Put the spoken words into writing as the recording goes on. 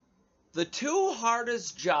The two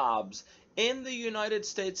hardest jobs in the United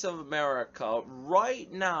States of America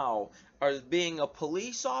right now are being a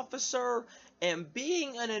police officer and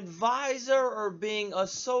being an advisor or being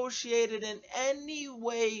associated in any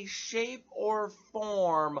way, shape, or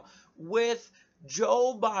form with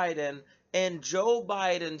Joe Biden and Joe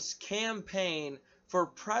Biden's campaign for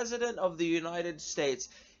President of the United States.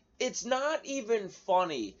 It's not even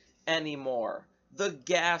funny anymore. The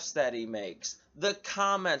gaffes that he makes, the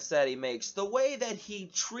comments that he makes, the way that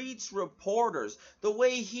he treats reporters, the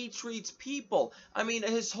way he treats people. I mean,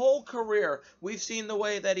 his whole career, we've seen the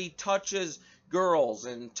way that he touches girls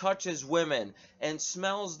and touches women and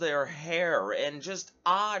smells their hair and just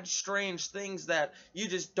odd, strange things that you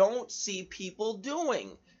just don't see people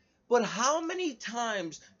doing. But how many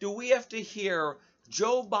times do we have to hear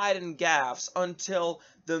Joe Biden gaffes until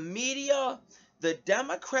the media, the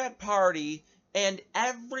Democrat Party, and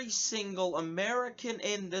every single American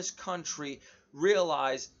in this country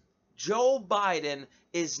realize Joe Biden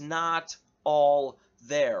is not all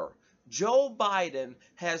there? Joe Biden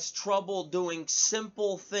has trouble doing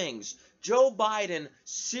simple things. Joe Biden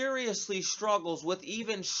seriously struggles with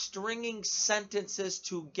even stringing sentences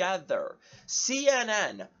together.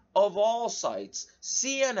 CNN, of all sites,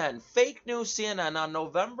 CNN, fake news CNN, on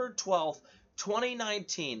November 12th,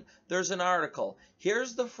 2019, there's an article.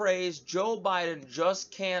 Here's the phrase Joe Biden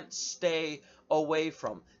just can't stay away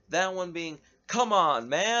from. That one being, come on,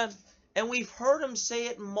 man. And we've heard him say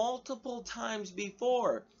it multiple times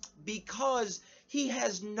before because he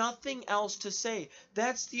has nothing else to say.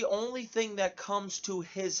 That's the only thing that comes to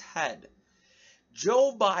his head.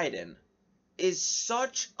 Joe Biden is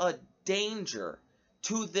such a danger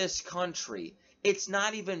to this country. It's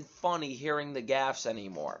not even funny hearing the gaffes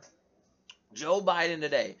anymore. Joe Biden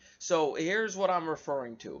today. So here's what I'm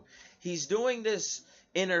referring to. He's doing this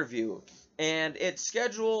interview, and it's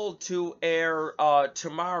scheduled to air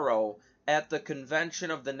tomorrow at the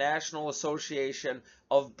convention of the National Association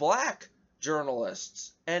of Black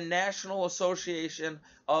Journalists and National Association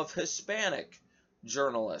of Hispanic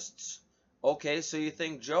Journalists. Okay, so you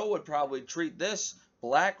think Joe would probably treat this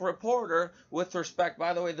black reporter with respect.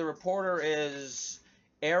 By the way, the reporter is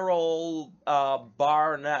Errol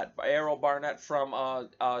Barnett from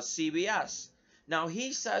CBS. Now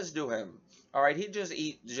he says to him, all right, he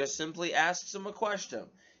just simply asks him a question.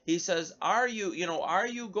 He says, are you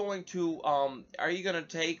going to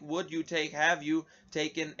have you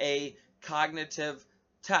taken a cognitive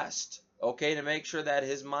test? Okay, to make sure that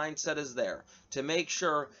his mindset is there, to make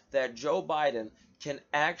sure that Joe Biden can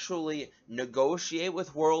actually negotiate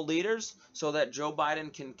with world leaders so that Joe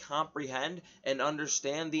Biden can comprehend and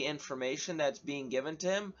understand the information that's being given to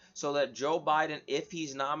him, so that Joe Biden, if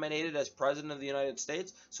he's nominated as president of the United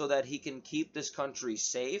States, so that he can keep this country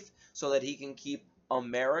safe, so that he can keep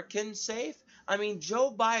Americans safe. I mean,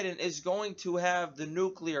 Joe Biden is going to have the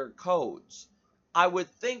nuclear codes. I would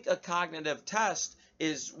think a cognitive test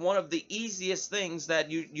is one of the easiest things that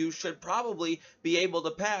you should probably be able to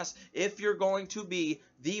pass if you're going to be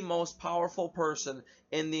the most powerful person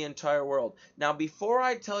in the entire world. Now, before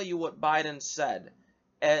I tell you what Biden said,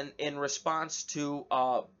 and in response to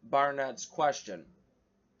Barnett's question,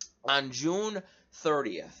 on June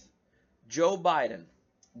 30th, Joe Biden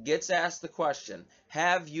gets asked the question,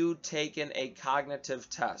 have you taken a cognitive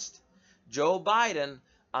test? Joe Biden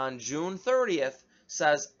on June 30th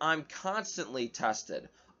says, I'm constantly tested.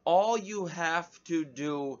 All you have to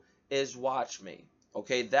do is watch me.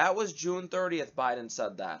 Okay, that was June 30th, Biden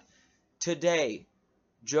said that. Today,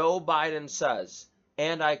 Joe Biden says,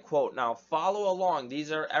 and I quote, now follow along,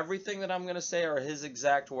 these are everything that I'm going to say are his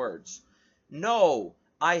exact words. No,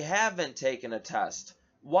 I haven't taken a test.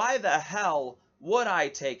 Why the hell would I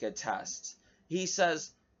take a test? He says,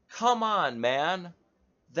 come on, man.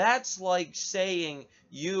 That's like saying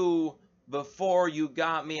you, before you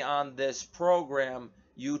got me on this program,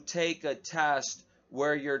 you take a test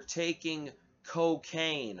where you're taking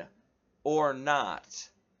cocaine or not.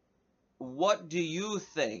 What do you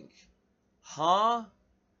think? Huh?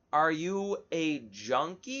 Are you a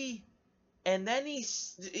junkie? And then he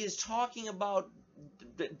is talking about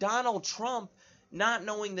Donald Trump not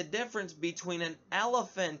knowing the difference between an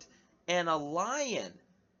elephant and a lion.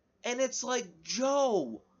 And it's like,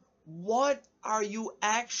 Joe, what are you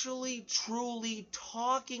actually truly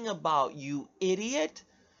talking about, you idiot?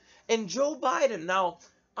 And Joe Biden, now,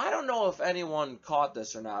 I don't know if anyone caught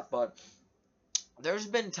this or not, but there's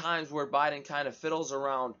been times where Biden kind of fiddles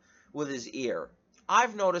around with his ear.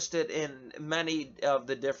 I've noticed it in many of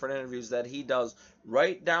the different interviews that he does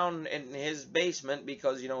right down in his basement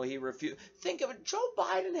because, he refused. Think of it, Joe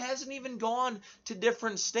Biden hasn't even gone to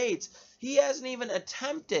different states. He hasn't even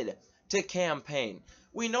attempted to campaign.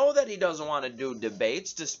 We know that he doesn't want to do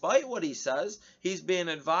debates, despite what he says. He's being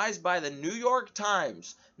advised by the New York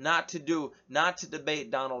Times not to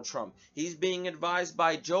debate Donald Trump. He's being advised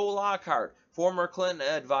by Joe Lockhart, former Clinton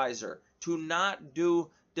advisor, to not do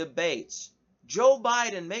debates. Joe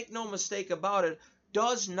Biden, make no mistake about it,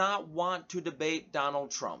 does not want to debate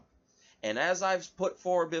Donald Trump. And as I've put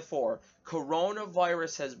forward before,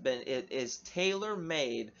 coronavirus is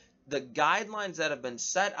tailor-made. The guidelines that have been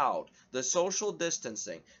set out, the social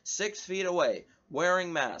distancing, 6 feet away,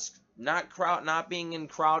 wearing masks, not being in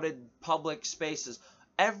crowded public spaces,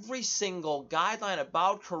 every single guideline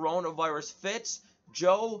about coronavirus fits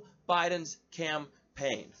Joe Biden's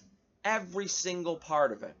campaign. Every single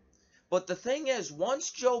part of it. But the thing is,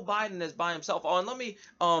 once Joe Biden is by himself, and let me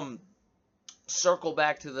circle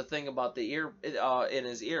back to the thing about the ear in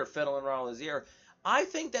his ear, fiddling around with his ear. I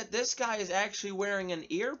think that this guy is actually wearing an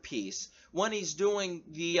earpiece when he's doing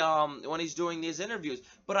these interviews,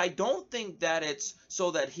 but I don't think that it's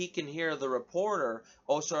so that he can hear the reporter,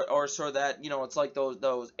 or so that it's like those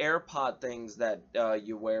AirPod things that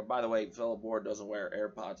you wear. By the way, Philip Ward doesn't wear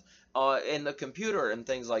AirPods in the computer and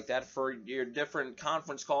things like that for your different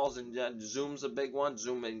conference calls, and Zoom's a big one.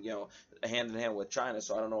 Zoom and hand in hand with China,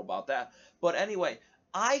 so I don't know about that. But anyway,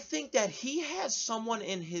 I think that he has someone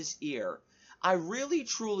in his ear. I really,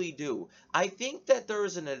 truly do. I think that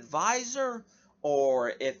there's an advisor,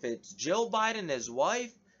 or if it's Jill Biden, his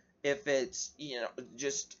wife, if it's,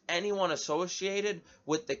 just anyone associated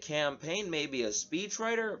with the campaign, maybe a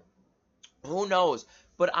speechwriter, who knows?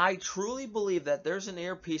 But I truly believe that there's an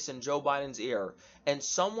earpiece in Joe Biden's ear, and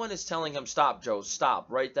someone is telling him, stop, Joe,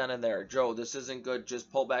 stop, right then and there. Joe, this isn't good,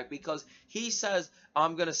 just pull back, because he says,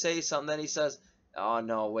 I'm going to say something, then he says, oh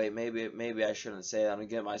no, wait, maybe I shouldn't say that. I'm gonna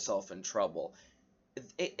get myself in trouble. And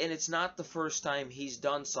it's not the first time he's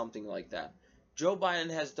done something like that. Joe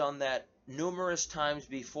Biden has done that numerous times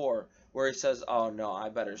before, where he says, oh no, I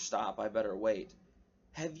better stop, I better wait.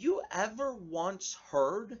 Have you ever once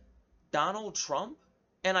heard Donald Trump?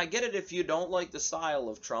 And I get it, if you don't like the style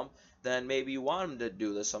of Trump, then maybe you want him to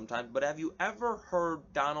do this sometimes, but have you ever heard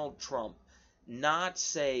Donald Trump not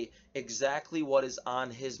say exactly what is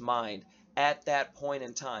on his mind at that point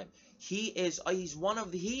in time? He is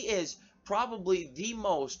probably the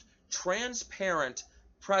most transparent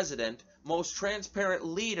president, most transparent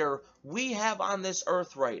leader we have on this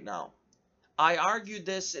earth right now. I argued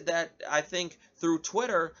that I think through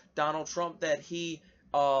Twitter, Donald Trump, that he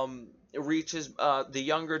reaches the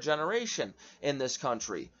younger generation in this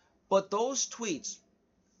country. But those tweets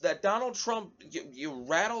that Donald Trump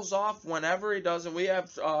rattles off whenever he does, and we have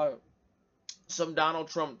some Donald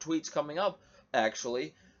Trump tweets coming up,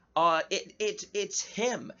 actually. It's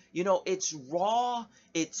him. It's raw.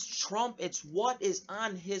 It's Trump. It's what is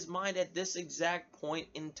on his mind at this exact point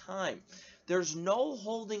in time. There's no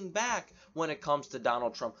holding back when it comes to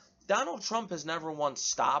Donald Trump. Donald Trump has never once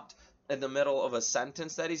stopped in the middle of a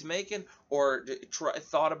sentence that he's making, or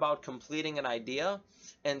thought about completing an idea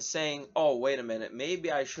and saying, oh, wait a minute,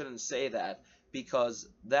 maybe I shouldn't say that because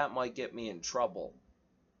that might get me in trouble.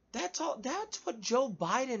 That's what Joe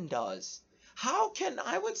Biden does.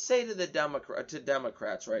 I would say to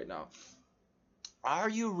Democrats right now, are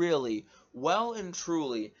you really well and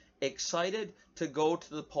truly excited to go to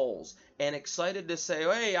the polls and excited to say,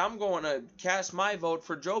 hey, I'm going to cast my vote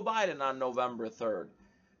for Joe Biden on November 3rd?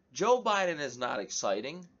 Joe Biden is not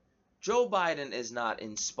exciting. Joe Biden is not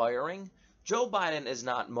inspiring. Joe Biden is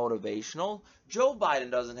not motivational. Joe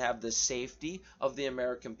Biden doesn't have the safety of the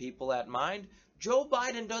American people at mind. Joe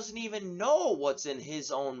Biden doesn't even know what's in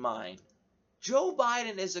his own mind. Joe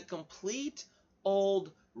Biden is a complete,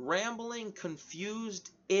 old, rambling, confused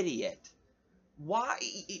idiot. Why?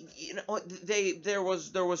 There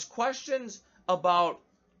was questions about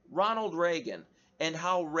Ronald Reagan and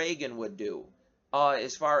how Reagan would do,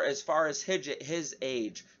 as far as his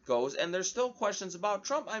age goes, and there's still questions about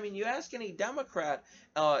Trump. I mean, you ask any Democrat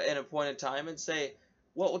in a point in time and say,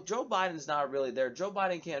 well, Joe Biden's not really there. Joe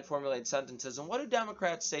Biden can't formulate sentences. And what do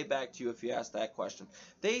Democrats say back to you if you ask that question?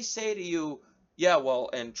 They say to you, yeah, well,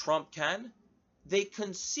 and Trump can? They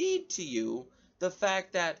concede to you the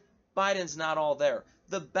fact that Biden's not all there.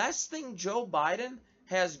 The best thing Joe Biden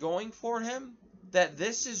has going for him, that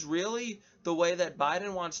this is really the way that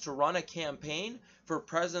Biden wants to run a campaign for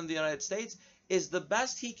President of the United States, is the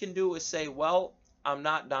best he can do is say, well, I'm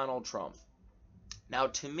not Donald Trump. Now,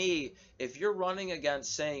 to me, if you're running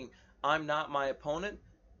against saying, I'm not my opponent,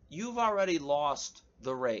 you've already lost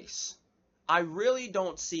the race. I really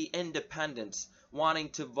don't see independents wanting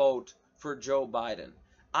to vote for Joe Biden.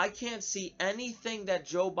 I can't see anything that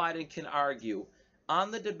Joe Biden can argue on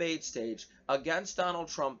the debate stage against Donald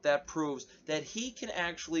Trump that proves that he can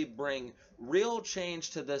actually bring real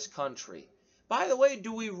change to this country. By the way,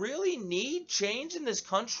 do we really need change in this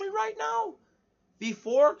country right now?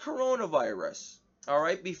 Before coronavirus, all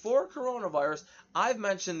right, before coronavirus, I've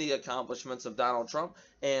mentioned the accomplishments of Donald Trump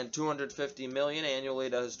and 250 million annually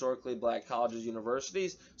to historically black colleges,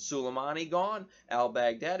 universities, Soleimani gone,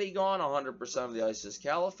 al-Baghdadi gone, 100% of the ISIS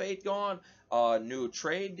caliphate gone, new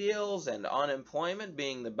trade deals and unemployment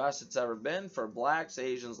being the best it's ever been for blacks,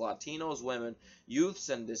 Asians, Latinos, women, youths,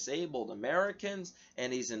 and disabled Americans,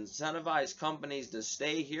 and he's incentivized companies to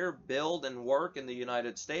stay here, build, and work in the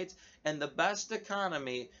United States, and the best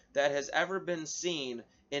economy that has ever been seen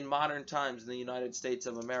in modern times in the United States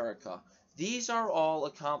of America. These are all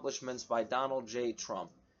accomplishments by Donald J.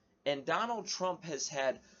 Trump. And Donald Trump has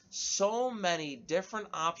had so many different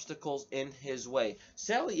obstacles in his way.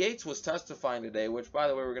 Sally Yates was testifying today, which, by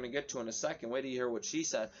the way, we're going to get to in a second. Wait till you hear what she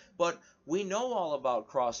said. But we know all about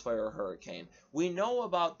Crossfire Hurricane. We know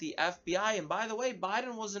about the FBI. And by the way,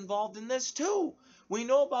 Biden was involved in this too. We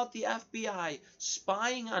know about the FBI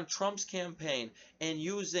spying on Trump's campaign and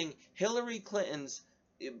using Hillary Clinton's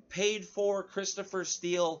paid-for Christopher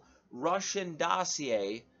Steele Russian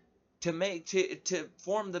dossier to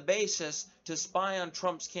form the basis to spy on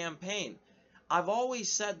Trump's campaign. I've always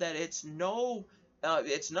said that it's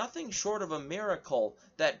nothing short of a miracle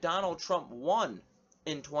that Donald Trump won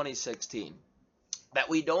in 2016. That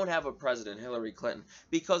we don't have a president, Hillary Clinton.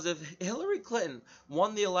 Because if Hillary Clinton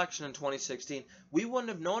won the election in 2016, we wouldn't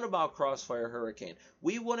have known about Crossfire Hurricane.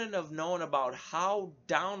 We wouldn't have known about how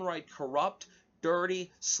downright corrupt,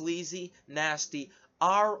 dirty, sleazy, nasty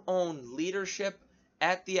our own leadership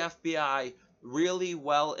at the FBI really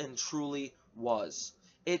well and truly was.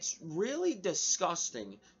 It's really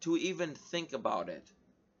disgusting to even think about it.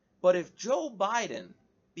 But if Joe Biden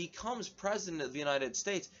becomes president of the United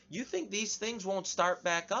States, you think these things won't start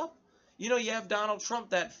back up? You know, you have Donald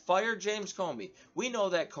Trump that fired James Comey. We know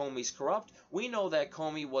that Comey's corrupt. We know that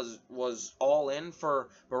Comey was all in for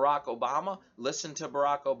Barack Obama. Listen to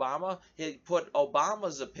Barack Obama. He put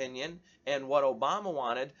Obama's opinion and what Obama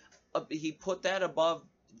wanted, he put that above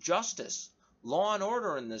justice, law and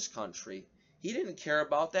order in this country. He didn't care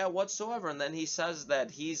about that whatsoever. And then he says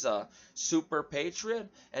that he's a super patriot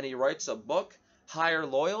and he writes a book, Higher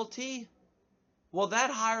Loyalty. Well,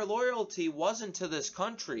 that higher loyalty wasn't to this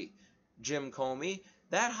country, Jim Comey.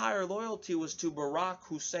 That higher loyalty was to Barack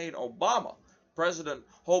Hussein Obama, President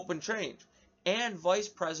Hope and Change, and Vice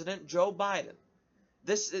President Joe Biden.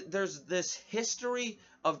 There's this history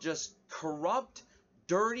of just corrupt,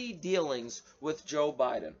 dirty dealings with Joe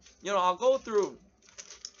Biden. You know, I'll go through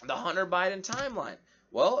the Hunter Biden timeline.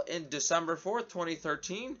 Well, in December 4th,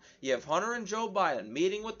 2013, you have Hunter and Joe Biden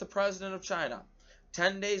meeting with the president of China.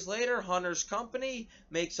 10 days later, Hunter's company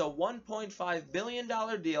makes a $1.5 billion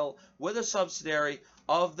deal with a subsidiary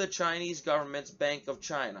of the Chinese government's Bank of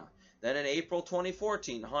China. Then in April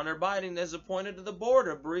 2014, Hunter Biden is appointed to the board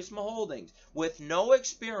of Burisma Holdings with no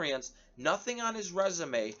experience, nothing on his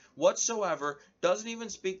resume whatsoever, doesn't even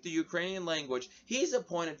speak the Ukrainian language. He's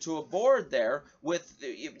appointed to a board there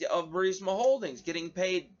of Burisma Holdings, getting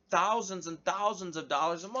paid thousands and thousands of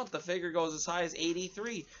dollars a month. The figure goes as high as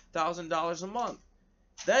 $83,000 a month.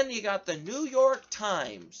 Then you got the New York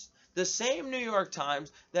Times, the same New York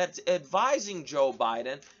Times that's advising Joe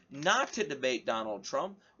Biden not to debate Donald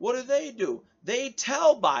Trump. What do? They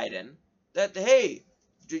tell Biden that, hey,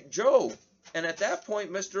 Joe, and at that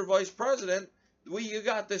point, Mr. Vice President, you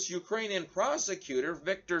got this Ukrainian prosecutor,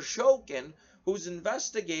 Viktor Shokin, who's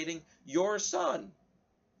investigating your son.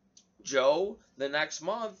 Joe, the next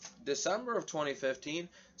month, December of 2015,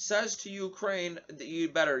 says to Ukraine that you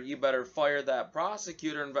better fire that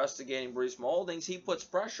prosecutor investigating Burisma Holdings. He puts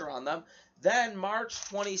pressure on them. Then March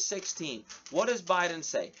 2016, what does Biden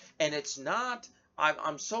say? And it's not,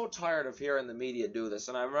 I'm so tired of hearing the media do this.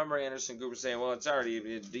 And I remember Anderson Cooper saying, well, it's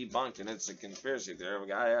already debunked and it's a conspiracy theory. I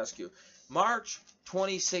gotta ask you. March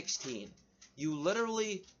 2016, you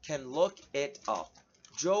literally can look it up.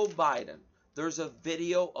 Joe Biden. There's a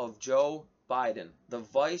video of Joe Biden, the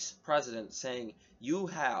vice president, saying you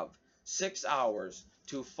have 6 hours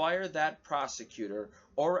to fire that prosecutor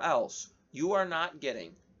or else you are not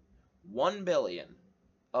getting $1 billion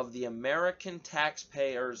of the American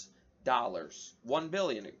taxpayers' dollars. $1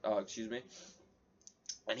 billion,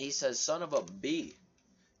 And he says, son of a B,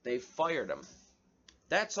 they fired him.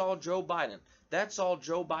 That's all Joe Biden. That's all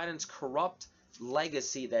Joe Biden's corrupt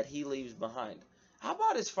legacy that he leaves behind. How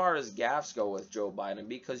about as far as gaffes go with Joe Biden?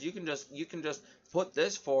 Because you can just put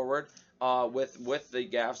this forward with the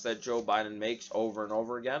gaffes that Joe Biden makes over and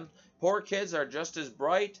over again. Poor kids are just as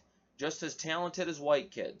bright, just as talented as white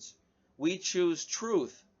kids. We choose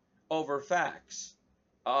truth over facts.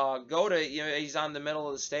 Go to, he's on the middle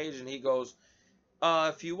of the stage and he goes,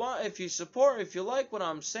 if you like what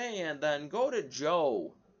I'm saying, then go to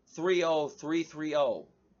Joe 30330.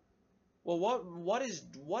 Well, what is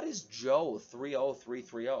Joe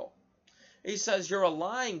 30330? He says, you're a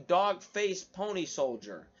lying dog-faced pony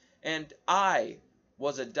soldier, and I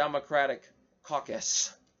was a Democratic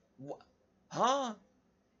caucus. Huh?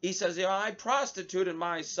 He says, I prostituted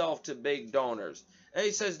myself to big donors. And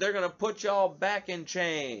he says, they're going to put y'all back in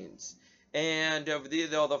chains. And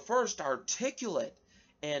the first articulate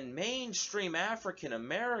and mainstream African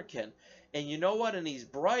American. And you know what? And he's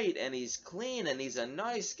bright and he's clean and he's a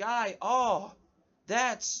nice guy. Oh,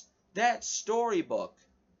 that's storybook.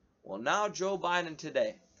 Well, now Joe Biden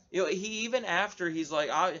today, he even after he's like,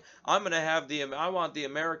 I want the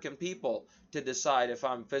American people to decide if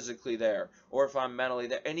I'm physically there or if I'm mentally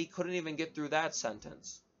there, and he couldn't even get through that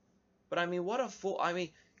sentence. But I mean, what a fool! I mean,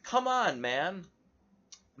 come on, man.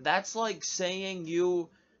 That's like saying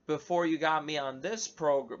before you got on this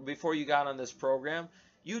program,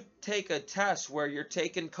 you take a test where you're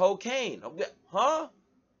taking cocaine. Huh?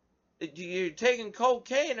 You taking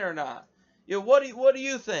cocaine or not? What do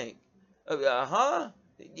you think? Huh?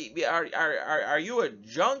 Are you a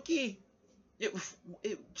junkie?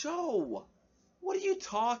 Joe, what are you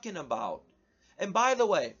talking about? And by the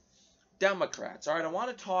way, Democrats. All right, I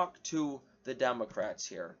want to talk to the Democrats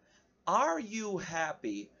here. Are you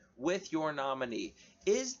happy with your nominee?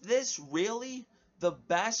 Is this really the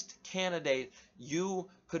best candidate you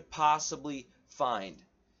could possibly find?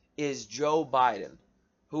 Is Joe Biden,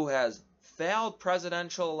 who has failed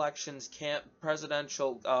presidential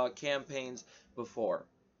campaigns before.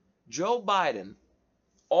 Joe Biden,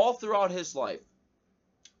 all throughout his life,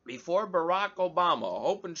 before Barack Obama,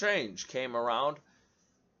 Hope and Change, came around,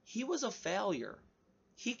 he was a failure.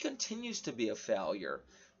 He continues to be a failure.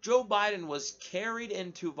 Joe Biden was carried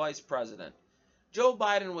into vice president. Joe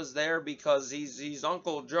Biden was there because he's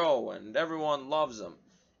Uncle Joe and everyone loves him.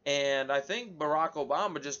 And I think Barack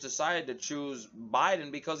Obama just decided to choose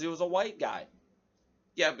Biden because he was a white guy.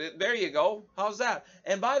 Yeah, there you go. How's that?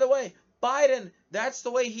 And by the way, Biden, that's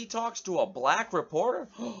the way he talks to a black reporter?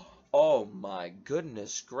 Oh my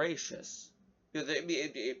goodness gracious.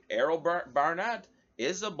 Errol Barnett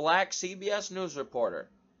is a black CBS News reporter.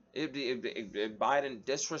 If Biden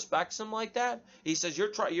disrespects him like that, he says,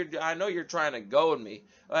 I know you're trying to goad me.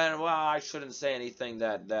 And well, I shouldn't say anything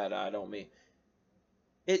that I don't mean.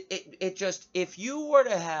 It just, if you were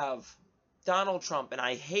to have Donald Trump, and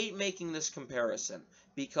I hate making this comparison,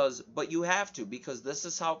 but you have to, because this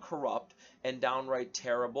is how corrupt and downright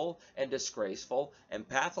terrible and disgraceful and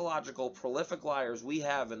pathological, prolific liars we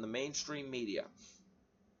have in the mainstream media.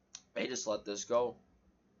 They just let this go.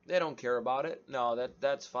 They don't care about it. No,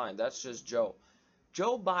 that's fine. That's just Joe.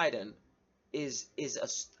 Joe Biden is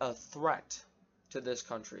a threat to this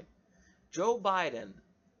country. Joe Biden,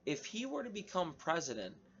 if he were to become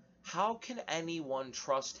president, how can anyone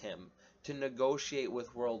trust him to negotiate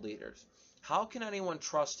with world leaders? How can anyone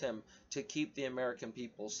trust him to keep the American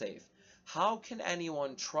people safe? How can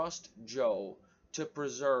anyone trust Joe to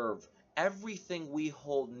preserve everything we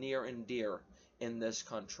hold near and dear in this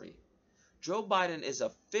country? Joe Biden is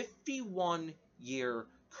a 51-year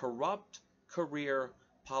corrupt career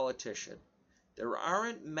politician. There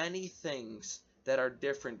aren't many things that are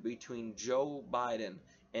different between Joe Biden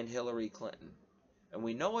and Hillary Clinton. And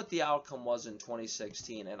we know what the outcome was in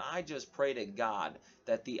 2016, and I just pray to God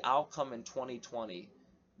that the outcome in 2020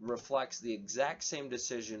 reflects the exact same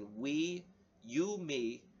decision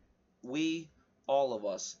all of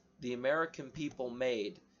us, the American people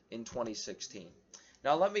made in 2016.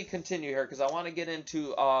 Now let me continue here because I want to get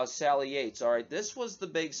into Sally Yates. All right, this was the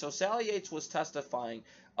big. So Sally Yates was testifying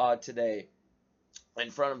today in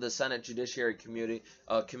front of the Senate Judiciary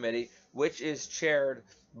Committee, which is chaired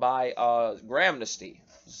by Gramnesty,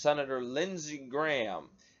 Senator Lindsey Graham,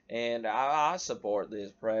 and I support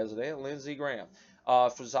this president, Lindsey Graham,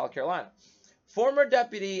 from South Carolina. Former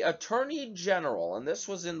Deputy Attorney General, and this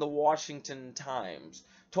was in the Washington Times,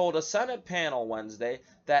 told a Senate panel Wednesday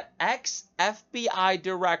that ex-FBI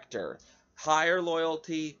director, higher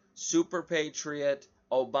loyalty, super patriot,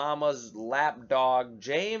 Obama's lapdog,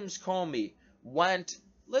 James Comey, went,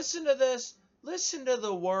 listen to this, listen to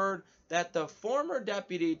the word that the former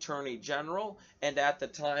Deputy Attorney General, and at the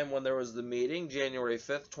time when there was the meeting, January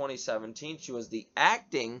 5th, 2017, she was the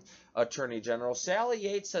acting Attorney General. Sally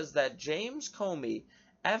Yates says that James Comey,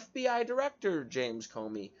 FBI Director James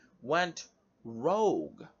Comey, went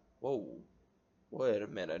rogue. Whoa, wait a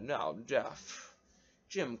minute. No,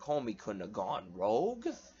 Jim Comey couldn't have gone rogue.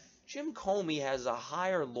 Jim Comey has a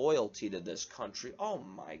higher loyalty to this country. Oh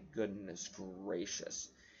my goodness gracious.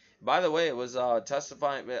 By the way, it was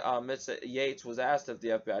testifying, Ms. Yates was asked if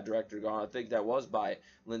the FBI director had gone. I think that was by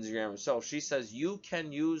Lindsey Graham herself. She says, you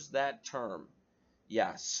can use that term.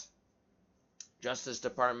 Yes. Justice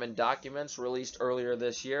Department documents released earlier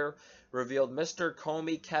this year revealed Mr.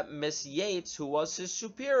 Comey kept Ms. Yates, who was his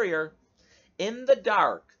superior, in the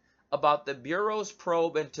dark about the Bureau's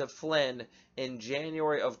probe into Flynn in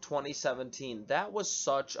January of 2017. That was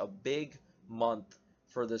such a big month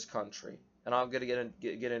for this country. And I'm going to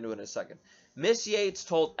get into it in a second. Miss Yates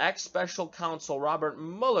told ex-special counsel Robert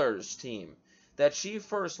Mueller's team that she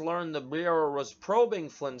first learned the Bureau was probing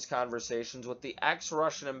Flynn's conversations with the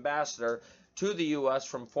ex-Russian ambassador to the U.S.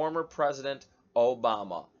 from former President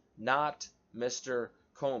Obama, not Mr.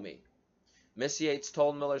 Comey. Miss Yates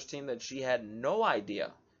told Mueller's team that she had no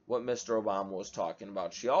idea what Mr. Obama was talking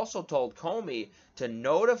about. She also told Comey to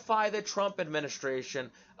notify the Trump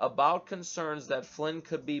administration about concerns that Flynn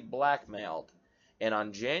could be blackmailed. And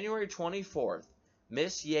on January 24th,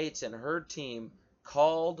 Miss Yates and her team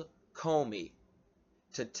called Comey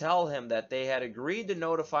to tell him that they had agreed to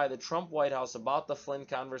notify the Trump White House about the Flynn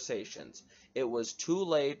conversations. It was too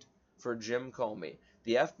late for Jim Comey.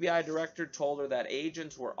 The FBI director told her that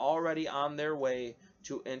agents were already on their way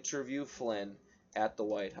to interview Flynn at the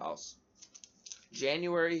White House.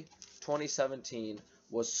 January 2017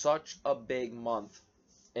 was such a big month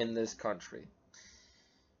in this country.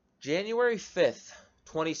 January 5th,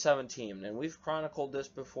 2017, and we've chronicled this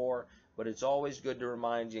before, but it's always good to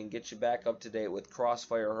remind you and get you back up to date with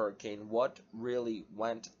Crossfire Hurricane, what really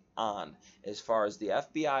went on as far as the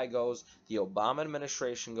FBI goes, the Obama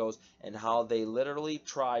administration goes, and how they literally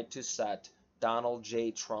tried to set Donald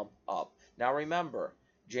J. Trump up. Now remember,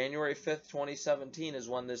 January 5th, 2017 is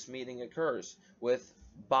when this meeting occurs with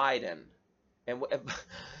Biden.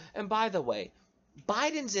 And by the way,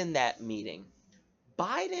 Biden's in that meeting.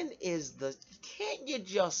 Biden is the, can't you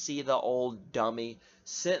just see the old dummy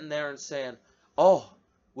sitting there and saying, oh,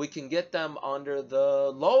 we can get them under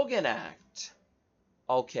the Logan Act.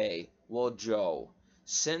 Okay, well, Joe,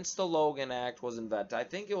 since the Logan Act was invented, I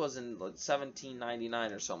think it was in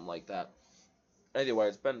 1799 or something like that. Anyway,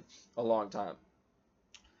 it's been a long time.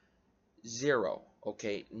 Zero,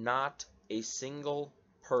 okay, not a single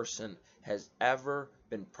person has ever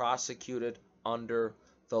been prosecuted under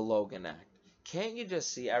the Logan Act. Can't you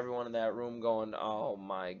just see everyone in that room going, oh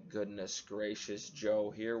my goodness gracious,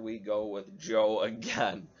 Joe, here we go with Joe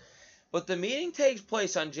again. But the meeting takes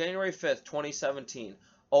place on January 5th, 2017.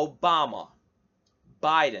 Obama,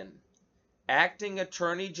 Biden, acting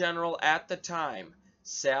Attorney General at the time,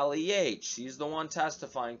 Sally Yates, she's the one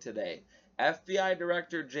testifying today, FBI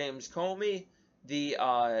Director James Comey, the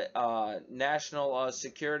National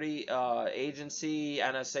Security Agency,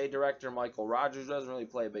 NSA Director Michael Rogers, doesn't really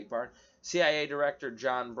play a big part, CIA Director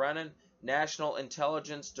John Brennan, National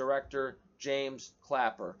Intelligence Director James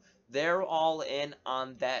Clapper. They're all in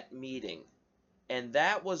on that meeting. And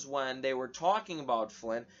that was when they were talking about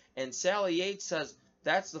Flynn, and Sally Yates says,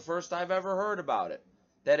 that's the first I've ever heard about it,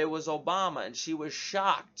 that it was Obama, and she was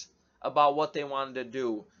shocked about what they wanted to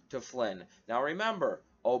do to Flynn. Now remember,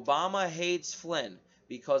 Obama hates Flynn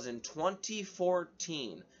because in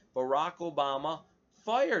 2014, Barack Obama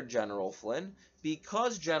fired General Flynn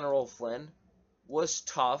because General Flynn was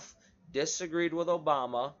tough, disagreed with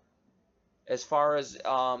Obama as far as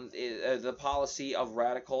the policy of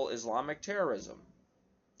radical Islamic terrorism.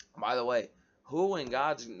 By the way, who on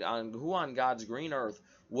God's green earth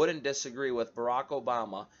wouldn't disagree with Barack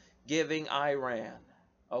Obama giving Iran,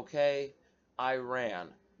 okay, Iran,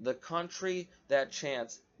 the country that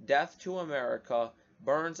chants death to America,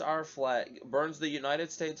 burns our flag, burns the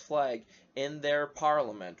United States flag in their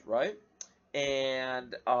parliament, right?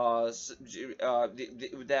 And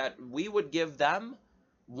that we would give them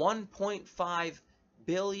 $1.5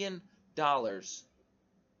 billion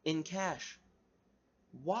in cash.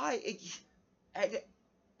 Why?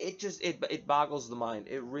 It boggles the mind.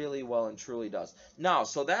 It really well and truly does. Now,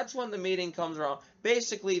 so that's when the meeting comes around.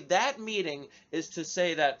 Basically, that meeting is to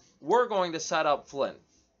say that we're going to set up Flynn.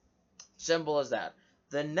 Simple as that.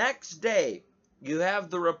 The next day, you have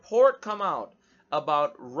the report come out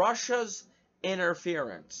about Russia's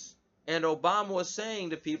interference. And Obama was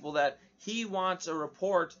saying to people that he wants a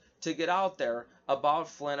report to get out there about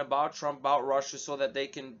Flynn, about Trump, about Russia, so that they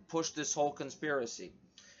can push this whole conspiracy.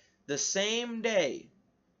 The same day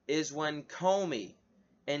is when Comey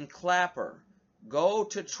and Clapper go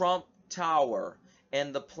to Trump Tower,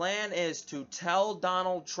 and the plan is to tell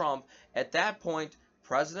Donald Trump, at that point,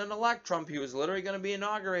 President-elect Trump, he was literally going to be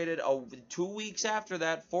inaugurated 2 weeks after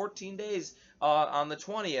that, 14 days on the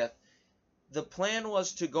 20th, The plan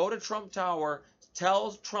was to go to Trump Tower,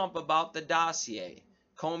 tell Trump about the dossier.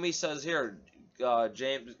 Comey says, "Here,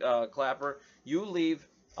 James Clapper, you leave.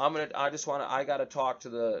 I gotta talk to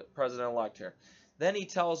the president-elect here." Then he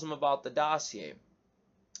tells him about the dossier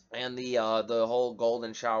and the whole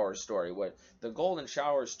golden shower story. What the golden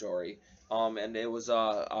shower story? And it was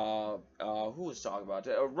who was talking about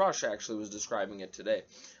it? Rush actually was describing it today.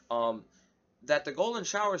 Um, that the golden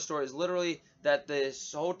shower story is literally that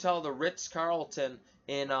this hotel, the Ritz Carlton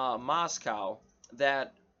in Moscow,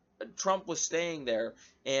 that Trump was staying there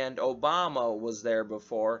and Obama was there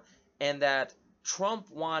before, and that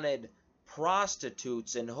Trump wanted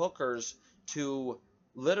prostitutes and hookers to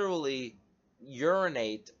literally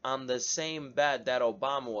urinate on the same bed that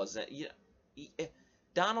Obama was in.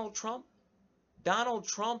 Donald Trump, Donald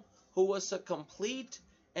Trump, who was a complete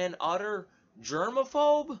and utter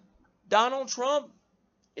germaphobe, Donald Trump,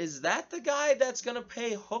 is that the guy that's going to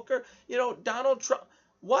pay hooker? Donald Trump,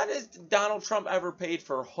 what has Donald Trump ever paid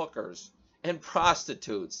for hookers and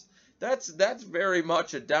prostitutes? That's very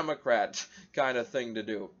much a Democrat kind of thing to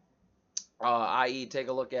do. I.e., take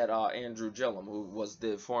a look at Andrew Gillum, who was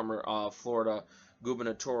the former Florida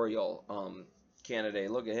gubernatorial candidate.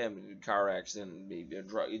 Look at him, car accident,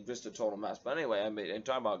 just a total mess. But anyway, I'm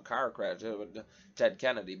talking about car crash with Ted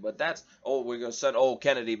Kennedy. But we're going to send old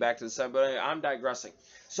Kennedy back to the Senate. But anyway, I'm digressing.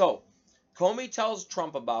 So, Comey tells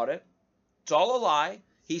Trump about it. It's all a lie.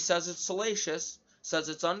 He says it's salacious, says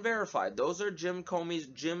it's unverified. Those are Jim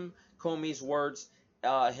Comey's words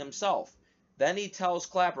himself. Then he tells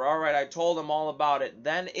Clapper, all right, I told him all about it.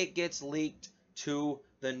 Then it gets leaked to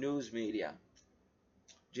the news media.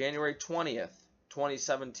 January 20th,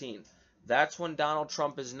 2017. That's when Donald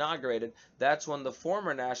Trump is inaugurated. That's when the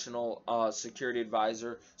former National Security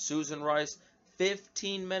Advisor, Susan Rice,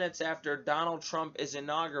 15 minutes after Donald Trump is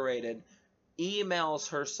inaugurated, emails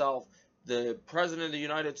herself, the President of the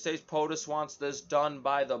United States, POTUS wants this done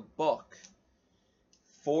by the book.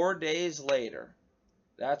 4 days later,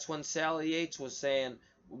 that's when Sally Yates was saying,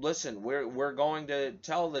 listen, we're going to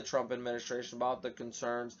tell the Trump administration about the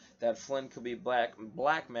concerns that Flynn could be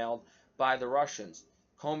blackmailed by the Russians.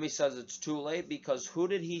 Comey says it's too late because who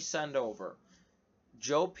did he send over?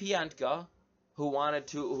 Joe Pientka,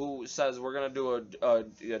 who says we're going to do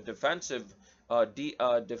a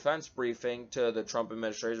defense briefing to the Trump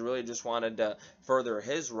administration, really just wanted to further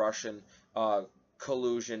his Russian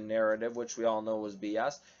collusion narrative, which we all know was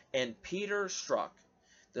BS. And Peter Strzok,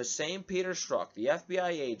 the same Peter Strzok, the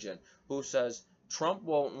FBI agent who says Trump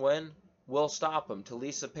won't win, we'll stop him, to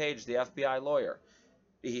Lisa Page, the FBI lawyer.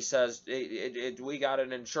 He says, we got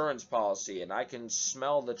an insurance policy, and I can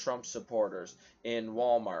smell the Trump supporters in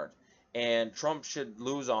Walmart, and Trump should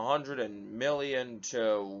lose 100 million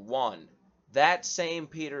to 1. That same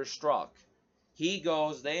Peter Strzok. He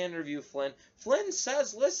goes, they interview Flynn. Flynn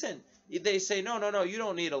says, listen, they say, no, you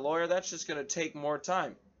don't need a lawyer. That's just going to take more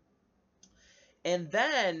time. And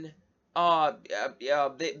then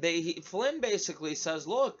Flynn basically says,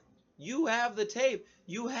 look, you have the tape.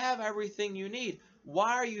 You have everything you need.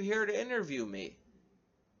 Why are you here to interview me?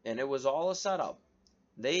 And it was all a setup.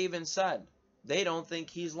 They even said they don't think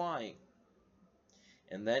he's lying.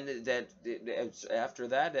 And then after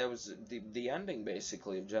that, that was the ending,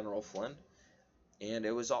 basically, of General Flynn. And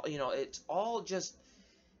it was all, it's all just,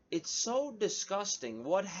 it's so disgusting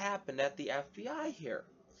what happened at the FBI here.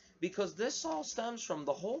 Because this all stems from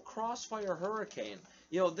the whole crossfire hurricane.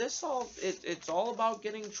 It's all about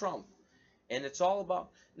getting Trump. And it's all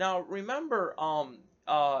about, now remember,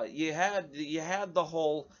 you had the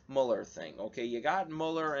whole Mueller thing, okay? You got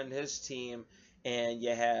Mueller and his team, and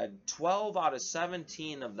you had 12 out of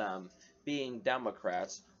 17 of them being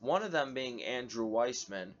Democrats, one of them being Andrew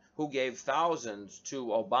Weissman, who gave thousands to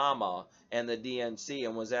Obama and the DNC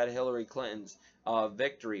and was at Hillary Clinton's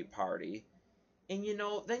victory party. And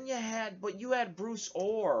then you had Bruce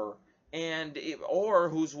Orr,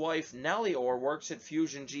 whose wife Nellie Orr works at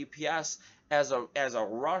Fusion GPS as a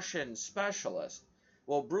Russian specialist.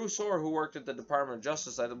 Well, Bruce Orr, who worked at the Department of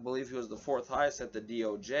Justice, I believe he was the fourth highest at the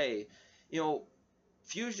DOJ.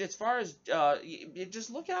 Fusion, as far as just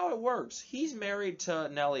look how it works. He's married to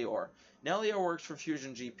Nellie Orr. Nellie Orr works for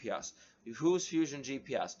Fusion GPS. Who's Fusion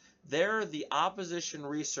GPS? They're the opposition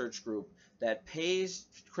research group that pays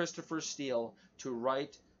Christopher Steele to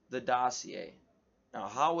write the dossier. Now,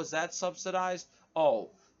 how was that subsidized? Oh,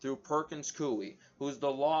 through Perkins Coie, who's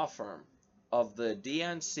the law firm of the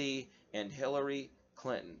DNC and Hillary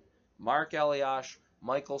Clinton. Mark Eliash,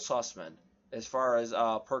 Michael Sussman, as far as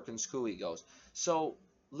Perkins Coie goes. So,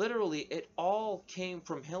 literally, it all came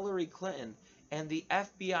from Hillary Clinton, and the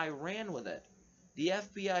FBI ran with it. The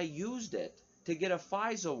FBI used it to get a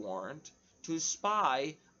FISA warrant to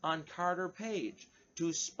spy on Carter Page,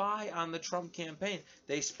 to spy on the Trump campaign.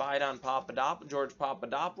 They spied on George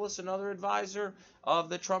Papadopoulos, another advisor of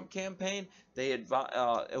the Trump campaign.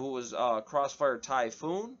 Who was Crossfire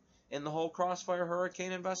Typhoon in the whole Crossfire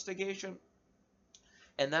hurricane investigation.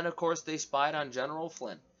 And then, of course, they spied on General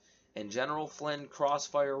Flynn. And General Flynn,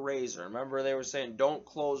 Crossfire Razor. Remember, they were saying, don't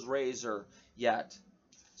close Razor yet.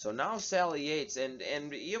 So now Sally Yates,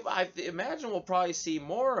 I imagine we'll probably see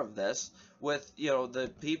more of this with,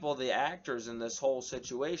 the people, the actors in this whole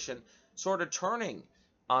situation sort of turning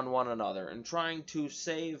on one another and trying to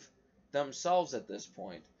save themselves at this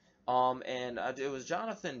point. It was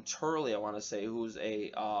Jonathan Turley, I want to say, who's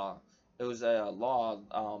a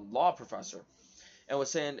law professor, and was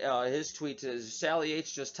saying, his tweet is, Sally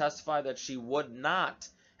Yates just testified that she would not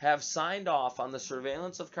have signed off on the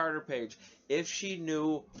surveillance of Carter Page if she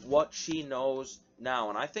knew what she knows now.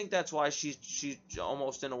 And I think that's why she's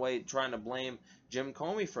almost in a way trying to blame Jim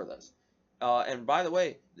Comey for this. And by the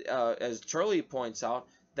way, as Turley points out,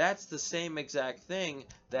 that's the same exact thing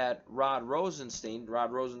that Rod Rosenstein,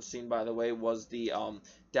 by the way, was the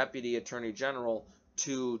Deputy Attorney General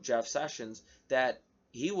to Jeff Sessions, that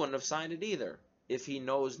he wouldn't have signed it either if he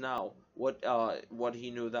knows now what he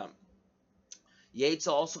knew then. Yates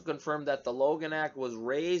also confirmed that the Logan Act was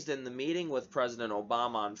raised in the meeting with President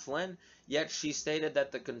Obama on Flynn, yet she stated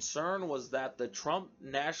that the concern was that the Trump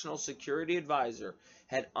National Security Advisor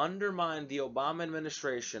had undermined the Obama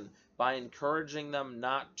administration by encouraging them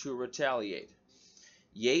not to retaliate.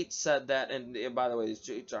 Yates said that, and by the way, these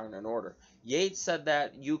tweets aren't in order. Yates said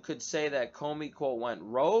that you could say that Comey, quote, went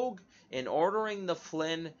rogue in ordering the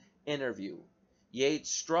Flynn interview.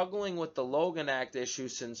 Yates struggling with the Logan Act issue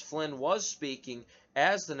since Flynn was speaking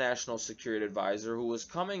as the National Security Advisor, who was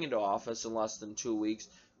coming into office in less than 2 weeks.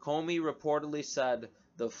 Comey reportedly said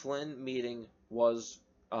the Flynn meeting was,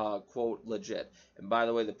 quote, legit. And by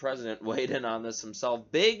the way, the president weighed in on this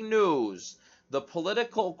himself. Big news! The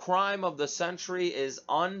political crime of the century is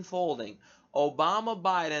unfolding.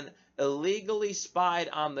 Obama-Biden illegally spied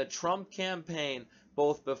on the Trump campaign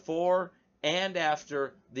both before and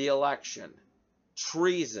after the election.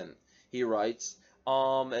 Treason, he writes.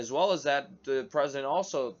 As well as that, the president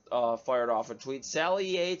also fired off a tweet. Sally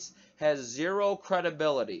Yates has zero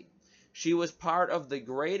credibility. She was part of the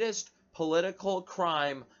greatest political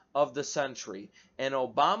crime of the century, and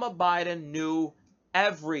Obama-Biden knew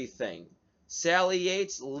everything. Sally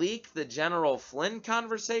Yates leaked the General Flynn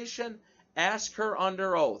conversation. Ask her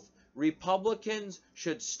under oath. Republicans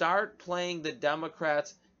should start playing the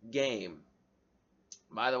Democrats' game.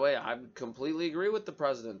 By the way, I completely agree with the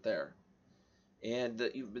president there. And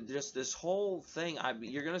just this whole thing,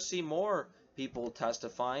 you're going to see more people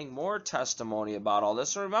testifying, more testimony about all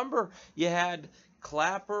this. Remember, you had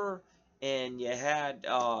Clapper and you had,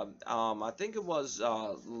 I think it was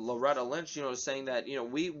Loretta Lynch, saying that,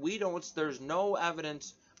 we don't, there's no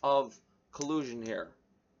evidence of collusion here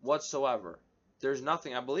whatsoever. There's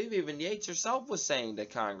nothing. I believe even Yates herself was saying to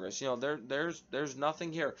Congress, there's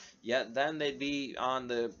nothing here. Yet then they'd be on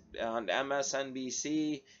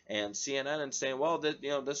MSNBC and CNN and saying, well,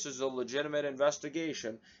 this is a legitimate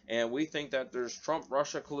investigation, and we think that there's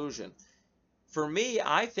Trump-Russia collusion. For me,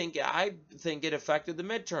 I think it affected the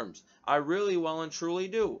midterms. I really well and truly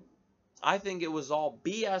do. I think it was all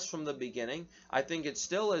BS from the beginning. I think it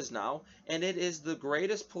still is now, and it is the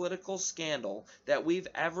greatest political scandal that we've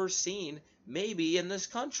ever seen, maybe in this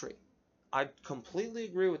country. I completely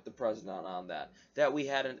agree with the president on that. That we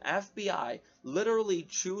had an FBI literally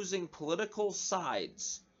choosing political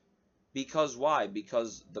sides. Because why?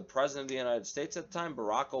 Because the president of the United States at the time,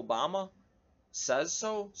 Barack Obama, says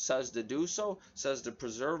so, says to do so, says to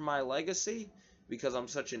preserve my legacy because I'm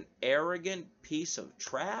such an arrogant piece of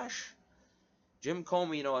trash. Jim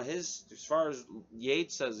Comey, as far as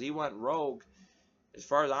Yates says he went rogue, as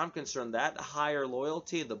far as I'm concerned, that higher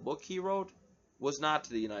loyalty, the book he wrote, was not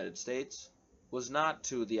to the United States, was not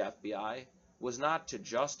to the FBI, was not to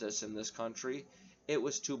justice in this country. It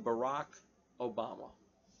was to Barack Obama.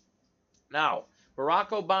 Now, Barack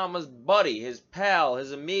Obama's buddy, his pal,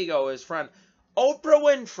 his amigo, his friend, Oprah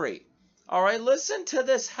Winfrey. All right, listen to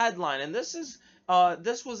this headline, and this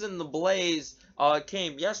was in the Blaze. It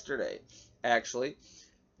came yesterday, actually.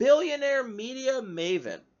 Billionaire media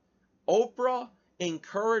maven Oprah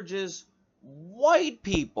encourages white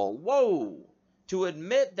people, to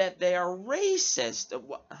admit that they are racist.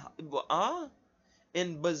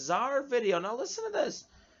 In bizarre video. Now listen to this.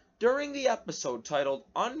 During the episode titled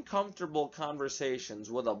Uncomfortable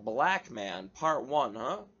Conversations with a Black Man, Part 1,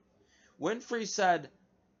 Winfrey said,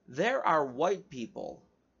 there are white people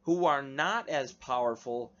who are not as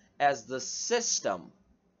powerful as the system.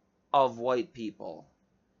 of white people.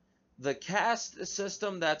 The caste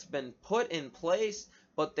system that's been put in place,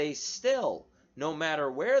 but they still, no matter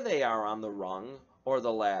where they are on the rung or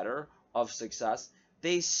the ladder of success,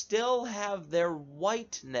 they still have their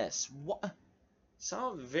whiteness. What?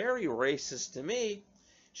 Sounds very racist to me.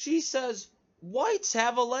 She says whites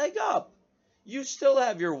have a leg up. You still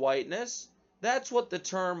have your whiteness. That's what the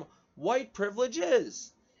term white privilege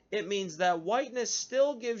is. It means that whiteness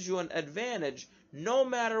still gives you an advantage no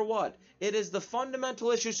matter what. It is the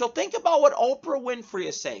fundamental issue. So think about what Oprah Winfrey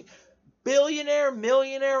is saying. Billionaire,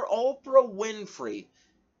 millionaire Oprah Winfrey,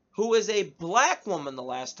 who is a black woman the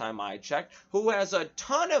last time I checked, who has a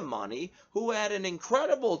ton of money, who had an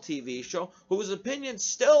incredible TV show, whose opinion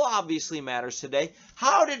still obviously matters today.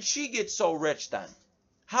 How did she get so rich then?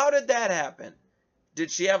 How did that happen?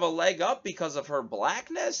 Did she have a leg up because of her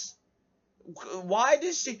blackness? Why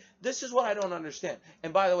does she? This is what I don't understand.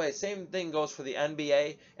 And by the way, same thing goes for the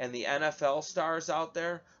NBA and the NFL stars out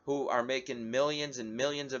there who are making millions and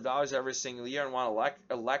millions of dollars every single year and want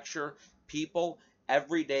to lecture people,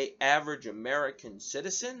 everyday average American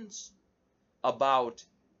citizens, about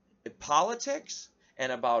politics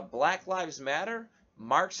and about Black Lives Matter,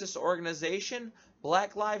 Marxist organization,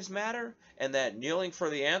 Black Lives Matter, and that kneeling for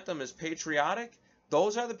the anthem is patriotic.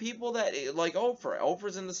 Those are the people that, like Oprah.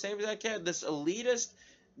 Oprah's in the same exact category. This elitist,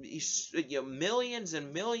 millions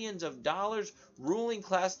and millions of dollars ruling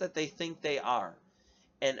class that they think they are.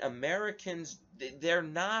 And Americans, they're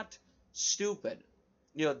not stupid.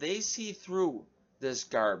 They see through this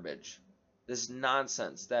garbage, this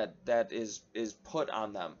nonsense that is put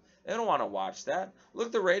on them. They don't want to watch that. Look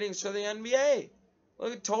at the ratings for the NBA.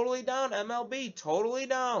 Look at totally down. MLB, totally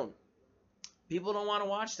down. People don't want to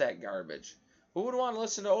watch that garbage. Who would want to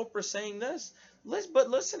listen to Oprah saying this? But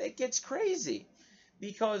listen, it gets crazy.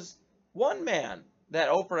 Because one man that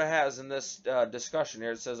Oprah has in this discussion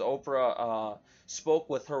here, it says Oprah spoke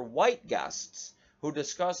with her white guests who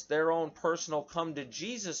discussed their own personal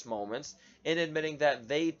come-to-Jesus moments in admitting that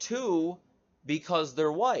they too, because they're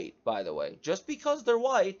white, by the way, just because they're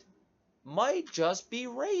white, might just be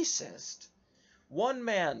racist. One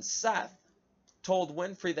man, Seth, told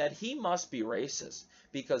Winfrey that he must be racist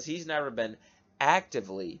because he's never been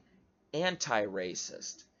actively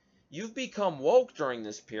anti-racist. You've become woke during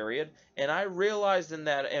this period, and I realized in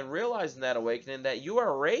that awakening that you are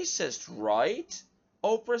racist, right?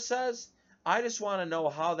 Oprah says. I just want to know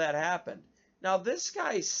how that happened. Now this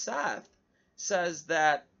guy Seth says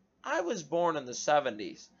that I was born in the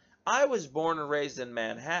 70s. I was born and raised in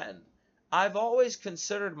Manhattan. I've always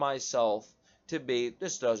considered myself to be,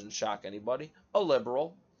 this doesn't shock anybody, a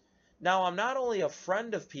liberal. Now, I'm not only a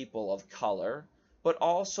friend of people of color, but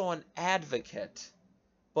also an advocate.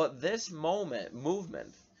 But this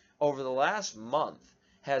movement, over the last month,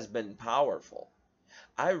 has been powerful.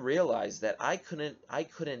 I realized that I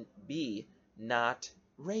couldn't be not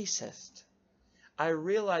racist. I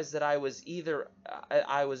realized that I was either a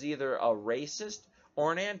racist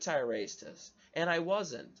or an anti-racist, and I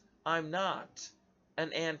wasn't. I'm not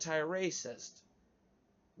an anti-racist.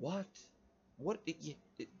 What?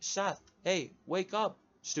 Seth, hey, wake up,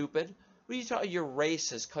 stupid. What are you talking? You're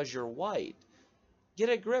racist because you're white. Get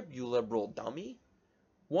a grip, you liberal dummy.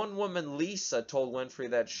 One woman, Lisa, told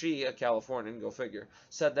Winfrey that she, a Californian, go figure,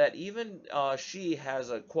 said that even she has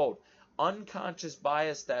a, quote, unconscious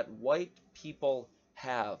bias that white people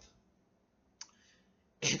have.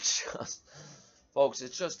 It's just, folks,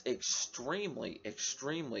 it's just extremely,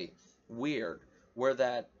 extremely weird where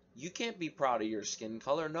that you can't be proud of your skin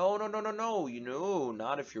color. No,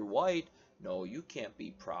 not if you're white. No, you can't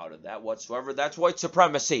be proud of that whatsoever. That's white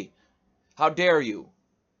supremacy. How dare you?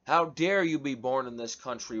 How dare you be born in this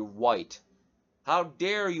country white? How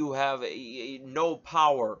dare you have no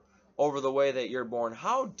power over the way that you're born?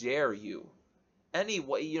 How dare you?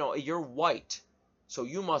 Anyway, you're white, so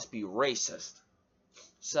you must be racist,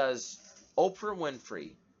 says Oprah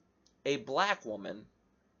Winfrey, a black woman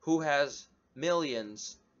who has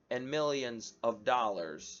millions and millions of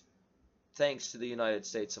dollars thanks to the United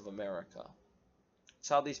States of America. That's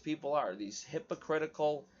how these people are. These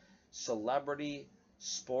hypocritical celebrity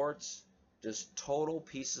sports, just total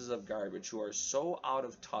pieces of garbage who are so out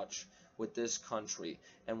of touch with this country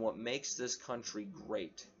and what makes this country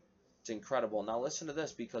great. It's incredible. Now listen to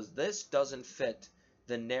this, because this doesn't fit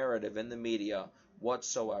the narrative in the media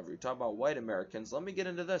whatsoever. You're talking about white Americans. Let me get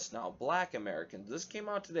into this now. Black Americans. This came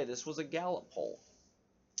out today. This was a Gallup poll.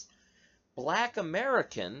 Black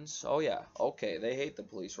Americans, oh yeah, okay, they hate the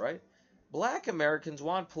police, right? Black Americans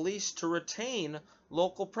want police to retain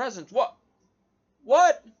local presence.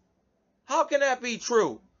 What? How can that be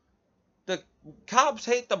true? The cops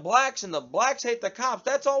hate the blacks and the blacks hate the cops.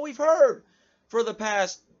 That's all we've heard for the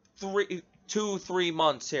past 3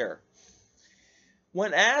 months here.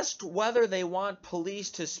 When asked whether they want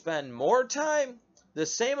police to spend more time, the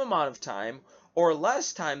same amount of time, or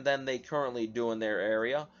less time than they currently do in their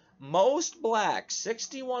area, most blacks,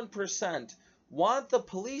 61%, want the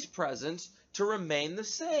police presence to remain the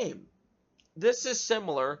same. This is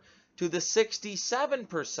similar to the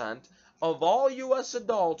 67% of all U.S.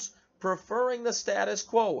 adults preferring the status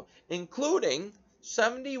quo, including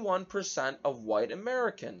 71% of white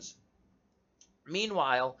Americans.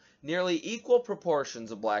 Meanwhile, nearly equal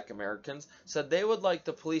proportions of black Americans said they would like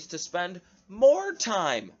the police to spend more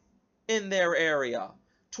time in their area.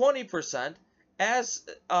 20%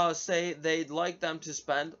 say they'd like them to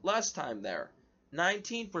spend less time there.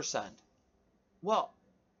 19%. Well,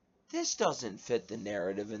 this doesn't fit the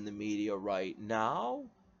narrative in the media right now.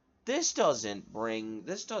 This doesn't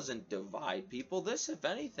divide people. This, if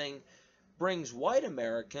anything, brings white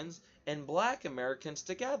Americans and black Americans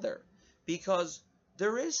together, because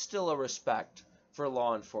there is still a respect for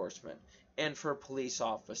law enforcement and for police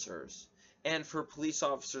officers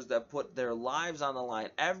that put their lives on the line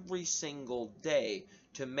every single day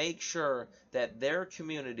to make sure that their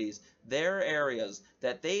communities, their areas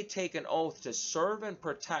that they take an oath to serve and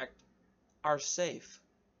protect are safe.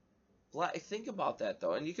 Think about that,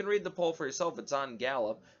 though, and you can read the poll for yourself. It's on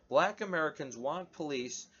Gallup. Black Americans want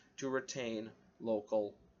police to retain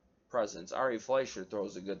local presence. Ari Fleischer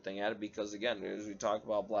throws a good thing at it because, again, as we talk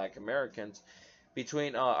about black Americans,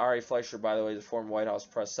 between Ari Fleischer, by the way, the former White House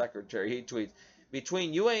press secretary, he tweets,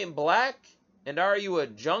 "Between you ain't black and are you a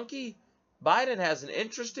junkie? Biden has an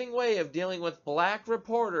interesting way of dealing with black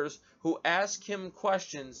reporters who ask him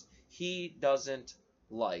questions he doesn't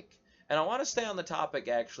like." And I want to stay on the topic,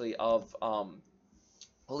 actually, of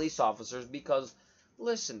police officers, because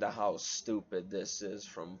listen to how stupid this is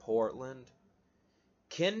from Portland.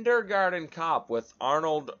 Kindergarten cop with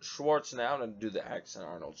Arnold Schwarzenegger. I'm going to do the accent,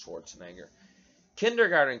 Arnold Schwarzenegger.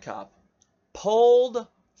 Kindergarten cop pulled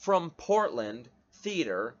from Portland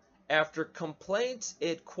theater after complaints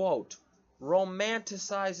it, quote,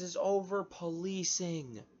 romanticizes over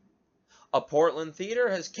policing. A Portland theater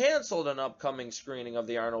has canceled an upcoming screening of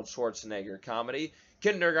the Arnold Schwarzenegger comedy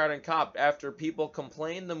Kindergarten Cop after people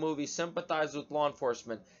complained the movie sympathized with law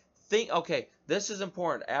enforcement. Okay, this is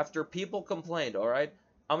important. After people complained, all right?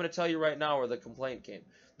 I'm going to tell you right now where the complaint came.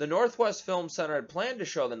 The Northwest Film Center had planned to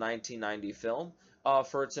show the 1990 film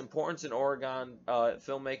for its importance in Oregon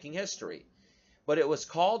filmmaking history, but it was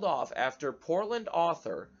called off after Portland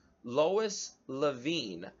author Lois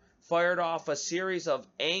Levine fired off a series of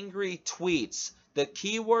angry tweets. The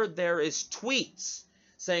key word there is tweets,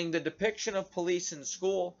 saying the depiction of police in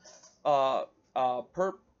school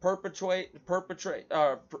perpetuates,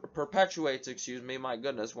 excuse me, my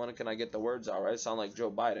goodness, when can I get the words out right? I sound like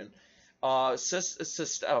Joe Biden.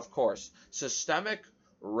 Of course, systemic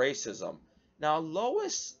racism. Now,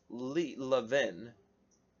 Lois Levin,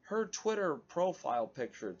 her Twitter profile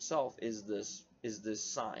picture itself is this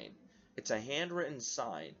sign. It's a handwritten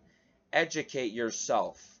sign. Educate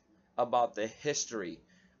yourself about the history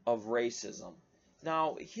of racism.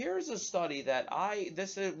 Now, here's a study that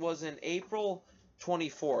this was in April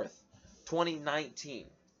 24th, 2019.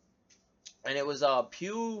 And it was a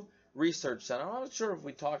Pew Research Center. I'm not sure if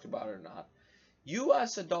we talked about it or not.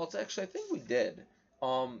 U.S. adults, actually, I think we did.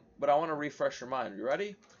 But I want to refresh your mind. You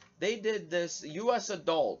ready? They did this. U.S.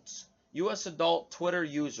 adult Twitter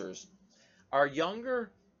users are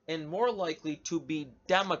younger and more likely to be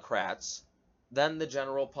Democrats than the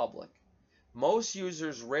general public. Most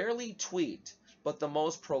users rarely tweet, but the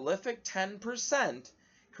most prolific 10%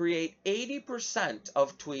 create 80%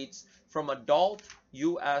 of tweets from adult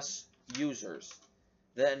U.S. users.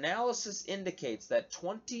 The analysis indicates that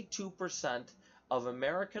 22% of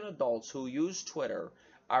American adults who use Twitter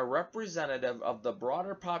are representative of the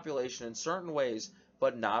broader population in certain ways,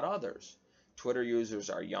 but not others. Twitter users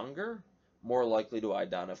are younger, more likely to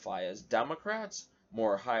identify as Democrats,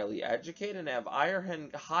 more highly educated, and have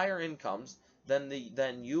higher incomes than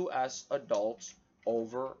U.S. adults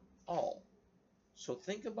overall. So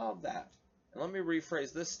think about that. And let me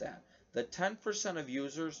rephrase this stat. The 10% of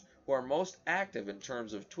users who are most active in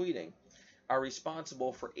terms of tweeting are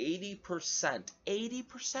responsible for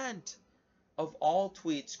 80% of all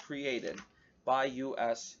tweets created by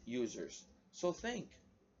U.S. users. So think.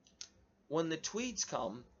 When the tweets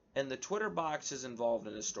come and the Twitter box is involved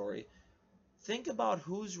in a story, think about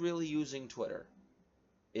who's really using Twitter.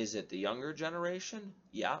 Is it the younger generation?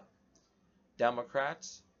 Yeah.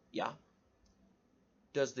 Democrats? Yeah.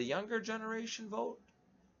 Does the younger generation vote?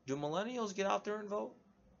 Do millennials get out there and vote?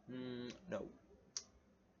 No.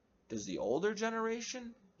 Does the older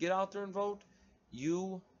generation get out there and vote?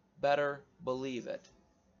 You better believe it.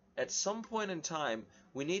 At some point in time,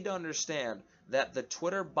 we need to understand that the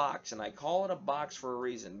Twitter box, and I call it a box for a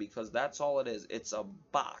reason because that's all it is. It's a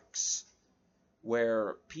box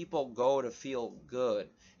where people go to feel good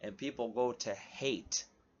and people go to hate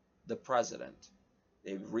the president.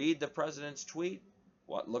 They read the president's tweet,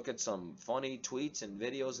 look at some funny tweets and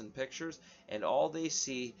videos and pictures, and all they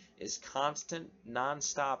see is constant,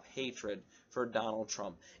 nonstop hatred for Donald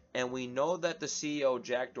Trump. And we know that the CEO,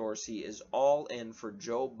 Jack Dorsey, is all in for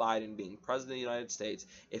Joe Biden being president of the United States.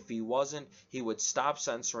 If he wasn't, he would stop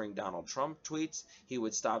censoring Donald Trump tweets. He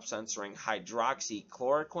would stop censoring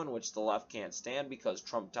hydroxychloroquine, which the left can't stand because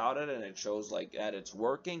Trump touted it and it shows like that it's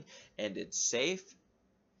working and it's safe.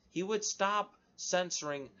 He would stop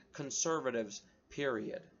censoring conservatives,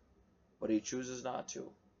 period. But he chooses not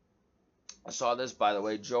to. I saw this, by the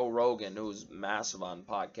way, Joe Rogan, who's massive on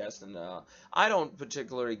podcasts, and I don't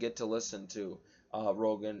particularly get to listen to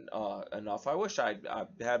Rogan enough. I wish I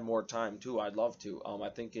had more time too. I'd love to. I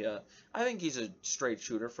think he's a straight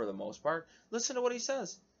shooter for the most part. Listen to what he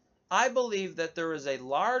says. I believe that there is a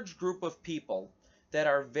large group of people that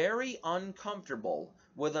are very uncomfortable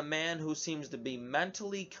with a man who seems to be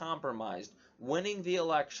mentally compromised winning the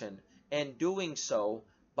election and doing so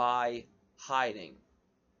by hiding.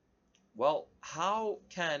 Well,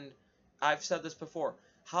 I've said this before,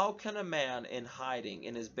 how can a man in hiding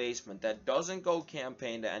in his basement that doesn't go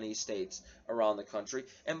campaign to any states around the country,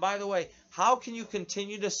 and by the way, how can you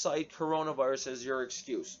continue to cite coronavirus as your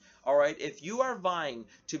excuse? All right, if you are vying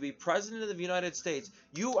to be president of the United States,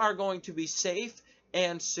 you are going to be safe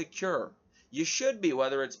and secure. You should be,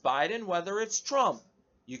 whether it's Biden, whether it's Trump.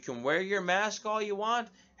 You can wear your mask all you want,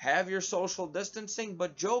 have your social distancing,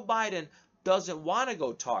 but Joe Biden doesn't want to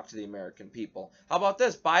go talk to the American people. How about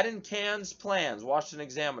this? Biden cans plans, Washington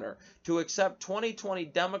Examiner, to accept 2020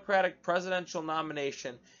 Democratic presidential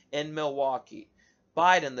nomination in Milwaukee.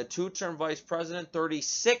 Biden, the two-term vice president,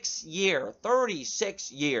 36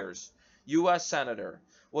 years, U.S. Senator,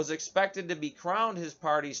 was expected to be crowned his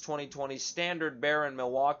party's 2020 standard bearer in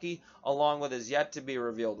Milwaukee, along with his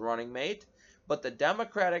yet-to-be-revealed running mate. But the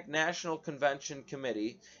Democratic National Convention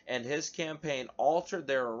Committee and his campaign altered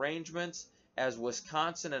their arrangements as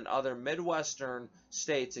Wisconsin and other Midwestern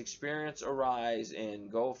states experience a rise in,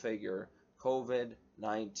 go figure,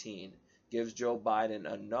 COVID-19. Gives Joe Biden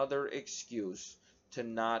another excuse to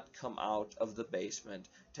not come out of the basement,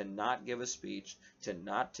 to not give a speech, to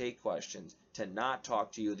not take questions, to not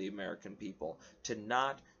talk to you, the American people, to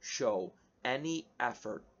not show any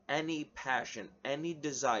effort, any passion, any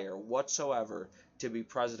desire whatsoever to be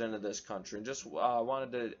president of this country. And just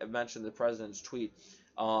wanted to mention the president's tweet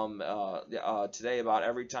today about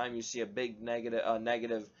every time you see a big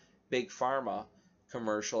negative big pharma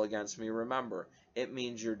commercial against me, remember, it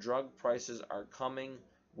means your drug prices are coming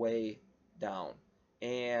way down.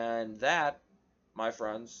 And that, my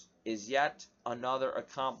friends, is yet another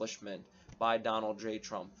accomplishment by Donald J.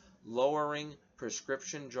 Trump, lowering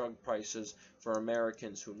prescription drug prices for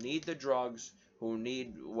Americans who need the drugs, who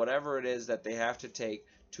need whatever it is that they have to take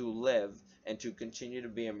to live and to continue to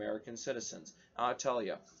be American citizens. I'll tell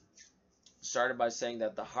you, started by saying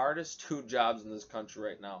that the hardest two jobs in this country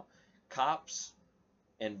right now, cops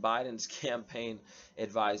and Biden's campaign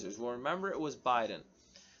advisors. Well, remember, it was Biden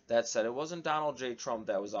that said, it wasn't Donald J. Trump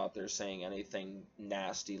that was out there saying anything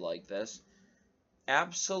nasty like this.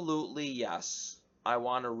 Absolutely, yes. I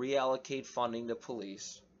want to reallocate funding to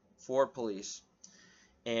police, for police,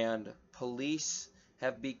 and police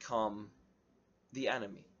have become the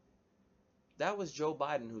enemy. That was Joe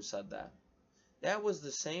Biden who said that. That was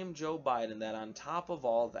the same Joe Biden that, on top of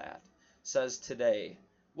all that, says today,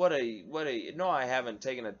 no, I haven't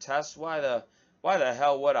taken a test. Why the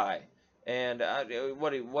hell would I? And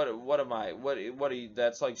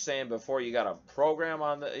that's like saying before you got a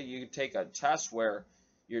program you take a test where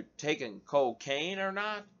you're taking cocaine or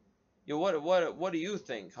not? What do you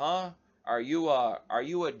think, huh? Are you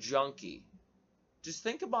a junkie? Just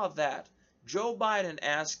think about that. Joe Biden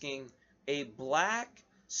asking a black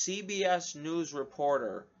CBS News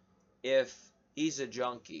reporter if he's a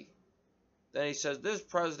junkie. Then he says, this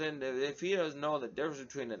president, if he doesn't know the difference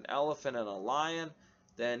between an elephant and a lion,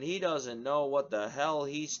 then he doesn't know what the hell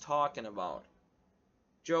he's talking about.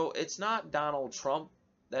 Joe, it's not Donald Trump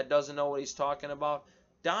that doesn't know what he's talking about.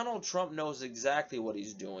 Donald Trump knows exactly what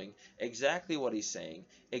he's doing, exactly what he's saying,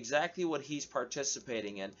 exactly what he's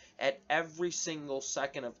participating in at every single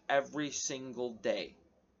second of every single day.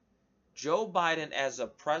 Joe Biden, as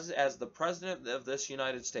the president of this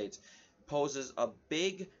United States, poses a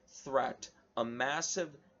big threat, a massive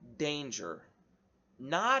danger,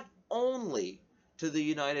 not only to the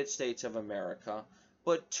United States of America,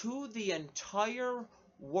 but to the entire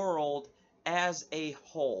world as a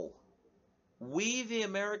whole. We, the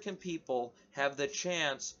American people, have the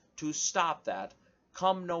chance to stop that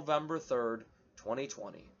come November 3rd,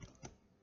 2020.